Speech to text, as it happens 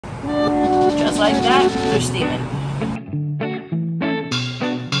like that, they're steaming.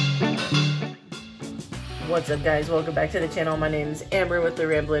 What's up, guys? Welcome back to the channel. My name's Amber with the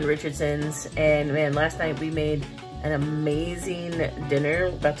Ramblin' Richardsons, and man, last night we made an amazing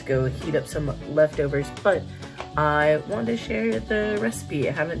dinner. We're about to go heat up some leftovers, but I wanted to share the recipe.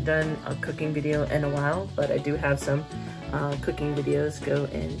 I haven't done a cooking video in a while, but I do have some cooking videos. Go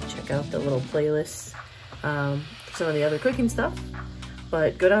and check out the little playlists, some of the other cooking stuff.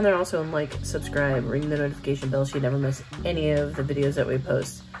 But go down there also and like, subscribe, ring the notification bell so you never miss any of the videos that we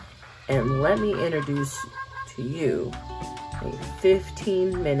post. And let me introduce to you a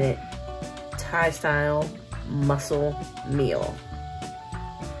 15-minute Thai-style mussel meal.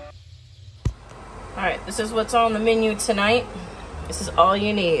 All right, this is what's on the menu tonight. This is all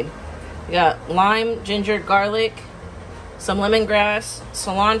you need. We got lime, ginger, garlic, some lemongrass,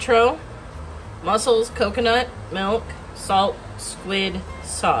 cilantro, mussels, coconut, milk, salt, squid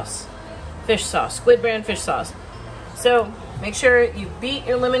sauce, fish sauce, squid brand fish sauce. So make sure you beat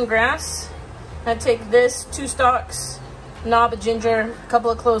your lemongrass. I take this, 2 stalks, knob of ginger, a couple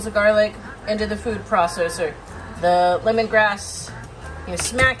of cloves of garlic into the food processor. The lemongrass, you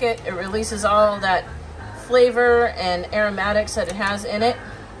smack it, it releases all that flavor and aromatics that it has in it.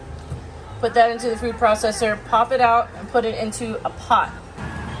 Put that into the food processor, pop it out, and put it into a pot.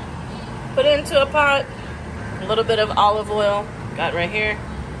 Put it into a pot, a little bit of olive oil, got right here,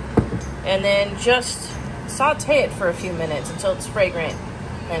 and then just saute it for a few minutes until it's fragrant.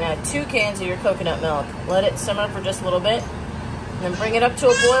 And add 2 cans of your coconut milk. Let it simmer for just a little bit. And then bring it up to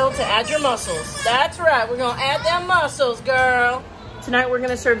a boil to add your mussels. That's right, we're gonna add them mussels, girl. Tonight we're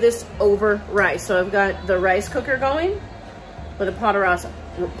gonna serve this over rice. So I've got the rice cooker going with a pot of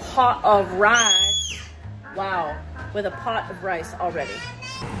rice. Wow, with a pot of rice already.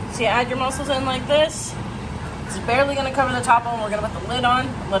 So you add your mussels in like this. It's barely gonna cover the top of them. We're gonna put the lid on,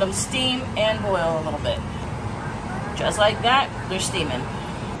 let them steam and boil a little bit. Just like that, they're steaming.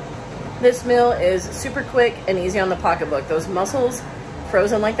 This meal is super quick and easy on the pocketbook. Those mussels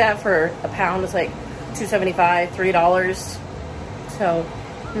frozen like that for a pound is like $2.75, $3. So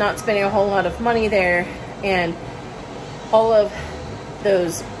not spending a whole lot of money there, and all of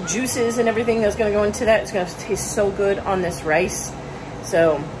those juices and everything that's gonna go into that is gonna taste so good on this rice.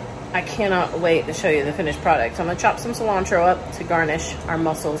 So I cannot wait to show you the finished product. So I'm gonna chop some cilantro up to garnish our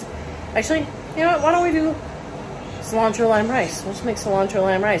mussels. Actually, you know what, why don't we do cilantro lime rice? Let's make cilantro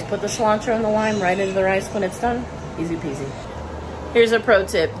lime rice. Put the cilantro and the lime right into the rice when it's done. Easy peasy. Here's a pro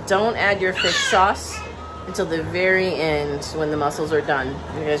tip. Don't add your fish sauce until the very end when the mussels are done,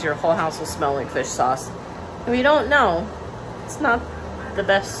 because your whole house will smell like fish sauce. If you don't know, it's not the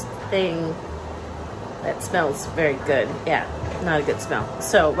best thing that smells very good. Yeah, not a good smell.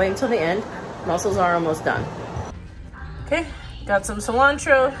 So wait until the end. Mussels are almost done. Okay, got some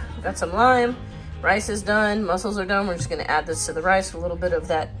cilantro, got some lime. Rice is done, mussels are done. We're just gonna add this to the rice with a little bit of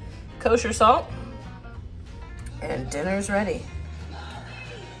that kosher salt. And dinner's ready.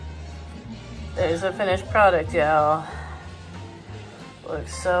 There's the finished product, y'all.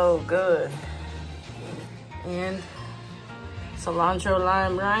 Looks so good. And cilantro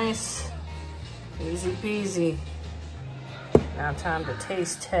lime rice. Easy peasy. Now time to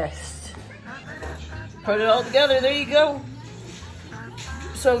taste test. Put it all together, there you go.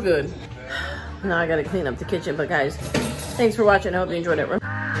 So good. Now I gotta clean up the kitchen, but guys, thanks for watching. I hope you enjoyed it. With a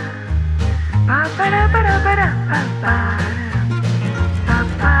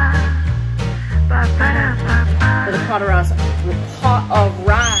pot of rice.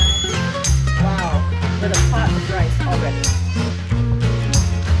 Wow, with a pot of rice.